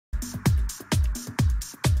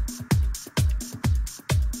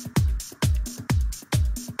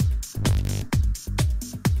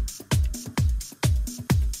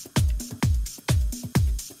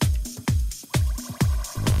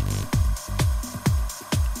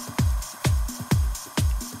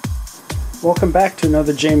Welcome back to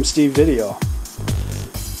another James D video.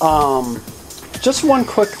 Just one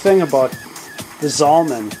quick thing about the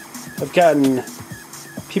Zalman. I've gotten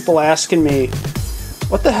people asking me,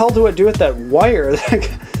 what the hell do I do with that wire?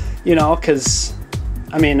 You know, because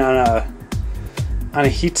I mean, on a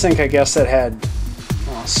heatsink, I guess that had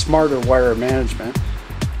smarter wire management,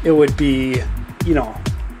 it would be, you know,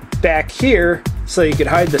 back here so you could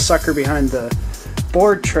hide the sucker behind the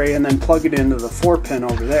board tray and then plug it into the 4-pin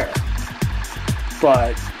over there.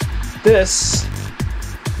 But this,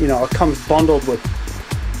 you know, it comes bundled with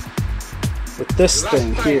this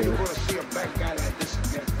thing here.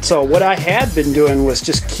 So what I had been doing was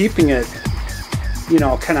just keeping it, you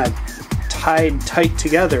know, kind of tied tight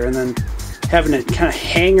together and then having it kind of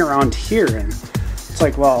hang around here. And it's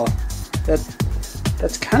like, well, that's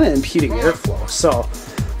kind of impeding airflow. So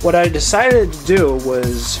what I decided to do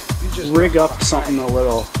was rig up something a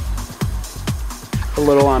little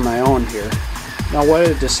on my own here. Now what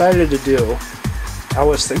I decided to do, I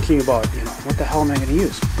was thinking about, you know, what the hell am I going to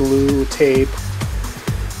use? Glue, tape.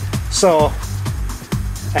 So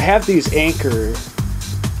I have these anchors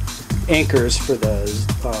for the,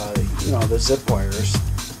 you know, the zip wires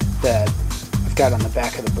that I've got on the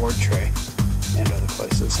back of the board tray and other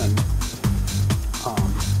places. And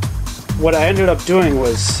what I ended up doing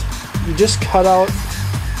was you just cut out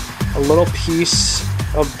a little piece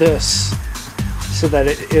of this so that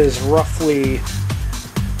it is roughly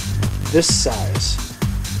this size.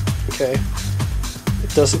 Okay,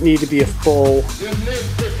 it doesn't need to be a full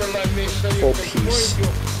piece, you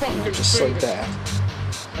know, just like that.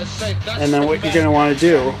 And then what you're going to want to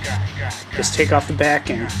do is take off the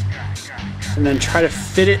backing and then try to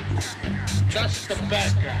fit it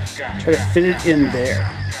in there.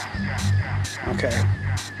 Okay,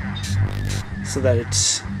 so that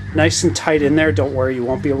it's nice and tight in there. Don't worry, you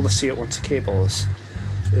won't be able to see it once the cable is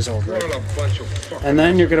over it. And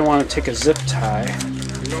then you're going to want to take a zip tie.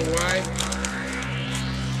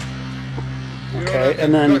 Okay,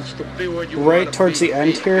 and then right towards the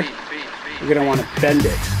end here, you're going to want to bend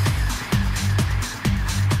it.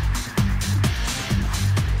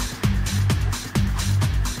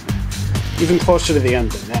 Even closer to the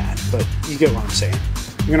end than that, but you get what I'm saying.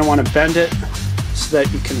 You're going to want to bend it so that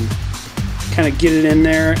you can kind of get it in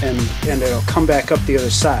there and it'll come back up the other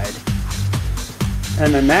side.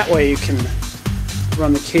 And then that way you can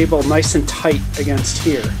run the cable nice and tight against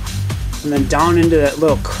here. And then down into that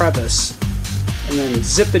little crevice. And then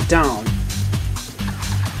zip it down.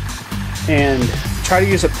 And try to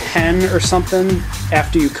use a pen or something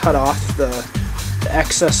after you cut off the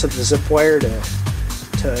excess of the zip wire to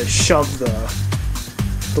shove the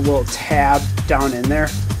little tab down in there.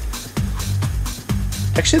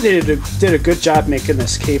 Actually, they did a good job making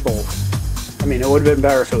this cable. I mean, it would have been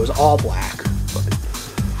better if it was all black. But.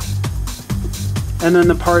 And then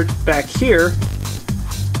the part back here,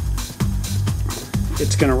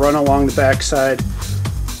 it's going to run along the back side.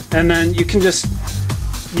 And then you can just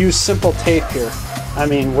use simple tape here. I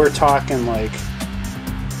mean, we're talking like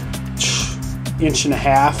 1.5 inches.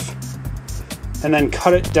 And then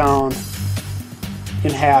cut it down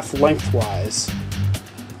in half lengthwise.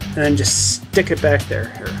 And then just stick it back there.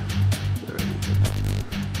 Here.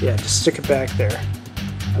 Yeah, just stick it back there.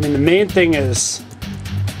 I mean, the main thing is,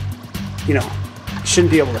 you know, you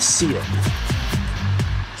shouldn't be able to see it.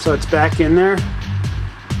 So it's back in there.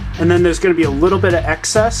 And then there's going to be a little bit of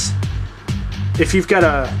excess. If you've got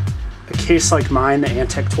a case like mine, the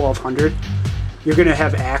Antec 1200, you're going to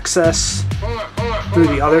have access through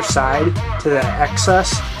the other side to that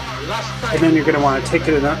excess. And then you're going to want to take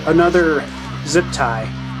it another zip tie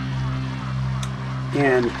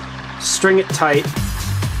and string it tight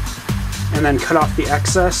and then cut off the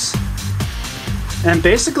excess. And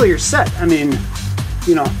basically you're set. I mean,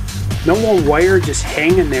 you know, no more wire just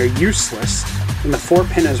hanging there useless. And the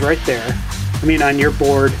 4-pin is right there. I mean, on your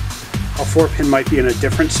board, a 4-pin might be in a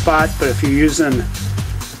different spot, but if you're using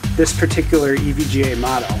this particular EVGA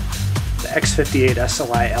model, the X58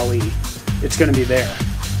 SLI LE, it's going to be there.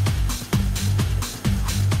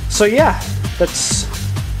 So yeah, that's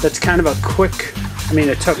kind of a quick. I mean,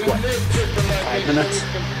 it took what, 5 minutes,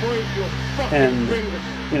 and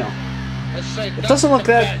you know, it doesn't look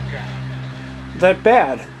that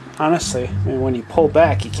bad, honestly. I mean, when you pull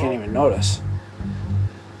back, you can't even notice.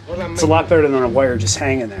 It's a lot better than a wire just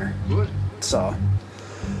hanging there. So,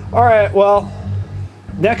 all right, well,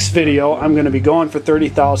 next video I'm going to be going for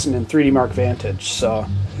 30,000 in 3D Mark Vantage. So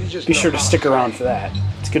be sure to stick around for that.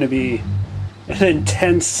 It's going to be an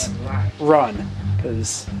intense run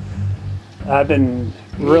because I've been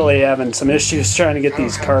really having some issues trying to get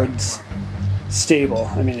these cards stable.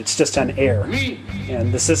 I mean, it's just on air,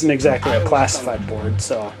 and this isn't exactly a classified board,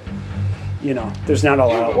 so you know, there's not a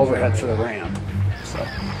lot of overhead for the ramp. So,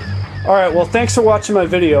 all right, well, thanks for watching my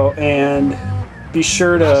video, and be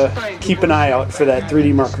sure to keep an eye out for that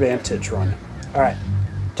 3D Mark Vantage run. All right,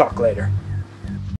 talk later.